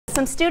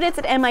Some students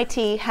at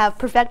MIT have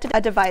perfected a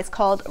device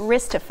called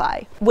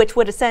Wristify, which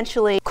would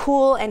essentially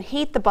cool and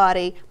heat the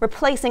body,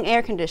 replacing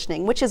air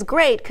conditioning, which is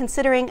great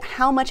considering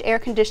how much air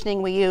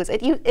conditioning we use.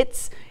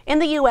 It's in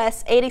the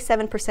US,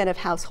 87% of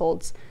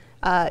households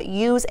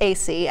use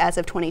AC as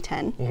of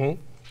 2010,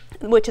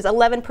 which is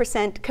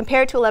 11%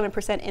 compared to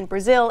 11% in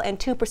Brazil and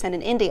 2%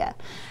 in India.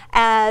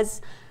 As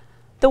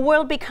the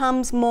world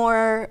becomes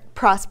more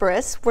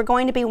prosperous, we're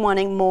going to be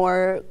wanting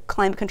more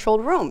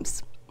climate-controlled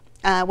rooms.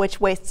 Which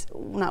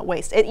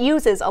it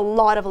uses a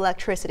lot of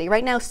electricity.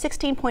 Right now,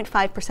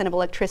 16.5% of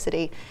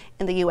electricity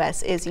in the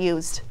US is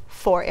used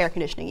for air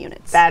conditioning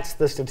units. That's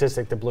the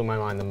statistic that blew my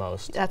mind the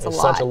most. That's it's a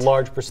lot. Such a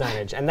large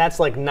percentage. And that's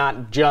like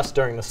not just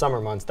during the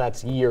summer months,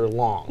 that's year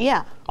long.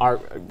 Yeah.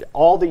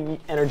 All the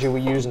energy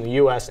we use in the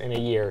US in a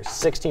year,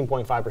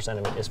 16.5%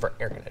 of it is for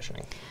air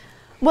conditioning.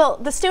 Well,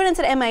 the students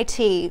at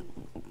MIT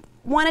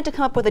wanted to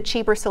come up with a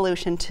cheaper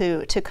solution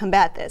to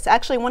combat this.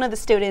 Actually, one of the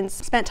students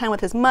spent time with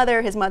his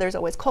mother. His mother's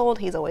always cold,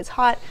 he's always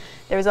hot.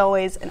 There's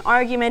always an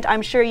argument.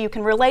 I'm sure you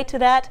can relate to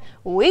that.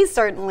 We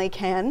certainly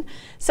can.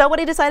 So what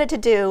he decided to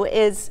do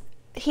is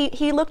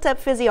he looked up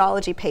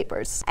physiology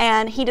papers,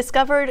 and he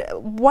discovered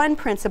one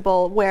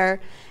principle where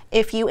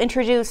if you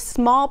introduce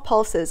small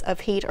pulses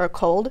of heat or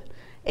cold,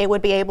 it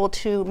would be able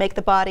to make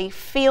the body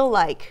feel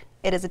like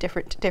it is a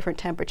different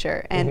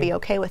temperature and be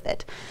okay with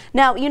it.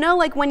 Now, you know,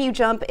 like when you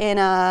jump in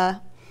a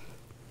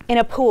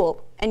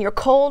pool and you're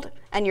cold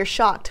and you're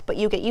shocked, but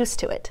you get used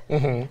to it.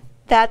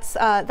 That's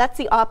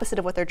the opposite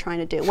of what they're trying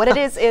to do. What it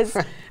is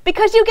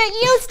because you get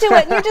used to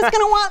it and you're just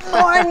going to want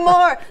more and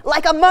more,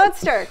 like a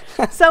monster.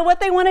 So what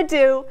they want to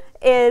do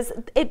is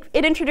it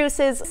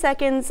introduces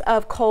seconds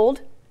of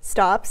cold,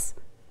 stops,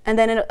 and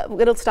then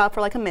it'll stop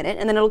for like a minute,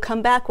 and then it'll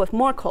come back with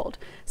more cold.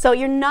 So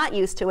you're not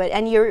used to it,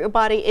 and your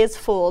body is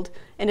fooled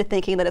into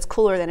thinking that it's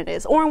cooler than it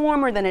is, or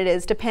warmer than it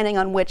is, depending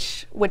on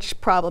which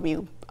problem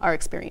you are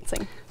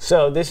experiencing.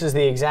 So this is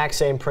the exact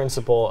same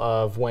principle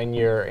of when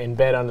you're in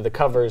bed under the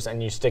covers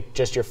and you stick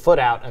just your foot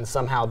out, and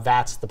somehow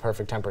that's the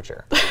perfect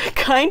temperature.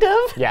 Kind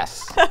of?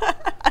 Yes.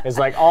 It's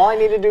like, all I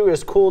need to do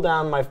is cool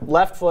down my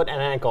left foot and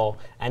ankle,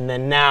 and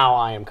then now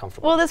I am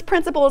comfortable. Well, this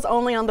principle is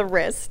only on the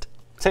wrist.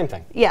 Same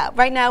thing. Yeah,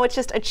 right now it's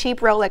just a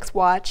cheap Rolex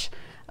watch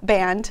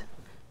band,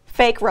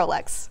 fake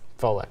Rolex.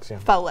 Folex, yeah.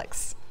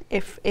 Folex,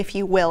 if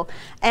you will.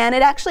 And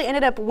it actually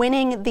ended up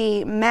winning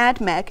the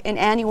MADMEC, an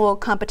annual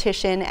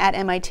competition at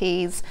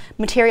MIT's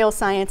Material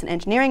Science and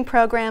Engineering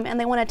program, and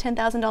they won a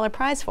 $10,000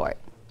 prize for it.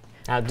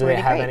 Now, do they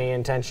have any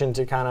intention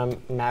to kind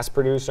of mass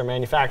produce or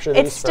manufacture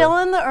these? It's still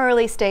in the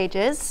early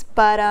stages,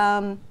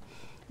 but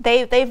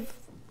they've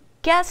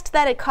guessed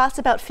that it costs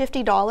about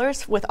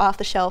 $50 with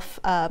off-the-shelf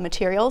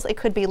materials. It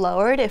could be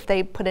lowered if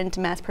they put it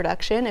into mass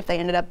production, if they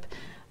ended up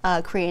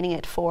creating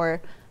it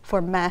for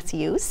mass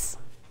use,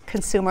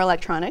 consumer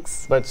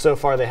electronics. But so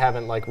far they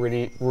haven't like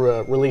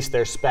released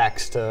their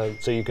specs so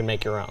you can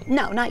make your own?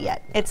 No, not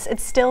yet.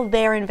 It's still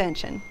their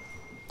invention.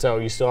 So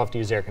you still have to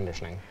use air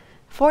conditioning?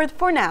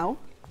 For now.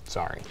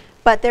 Sorry.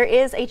 But there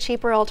is a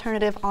cheaper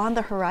alternative on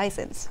the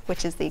horizons,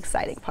 which is the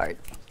exciting part.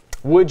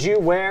 Would you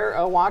wear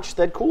a watch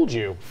that cooled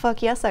you?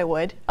 Fuck yes, I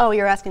would. Oh,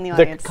 you're asking the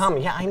audience.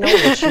 Yeah, I know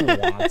what you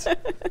want.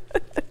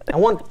 I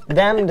want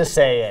them to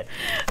say it.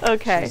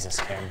 Okay. Jesus,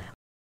 Kim.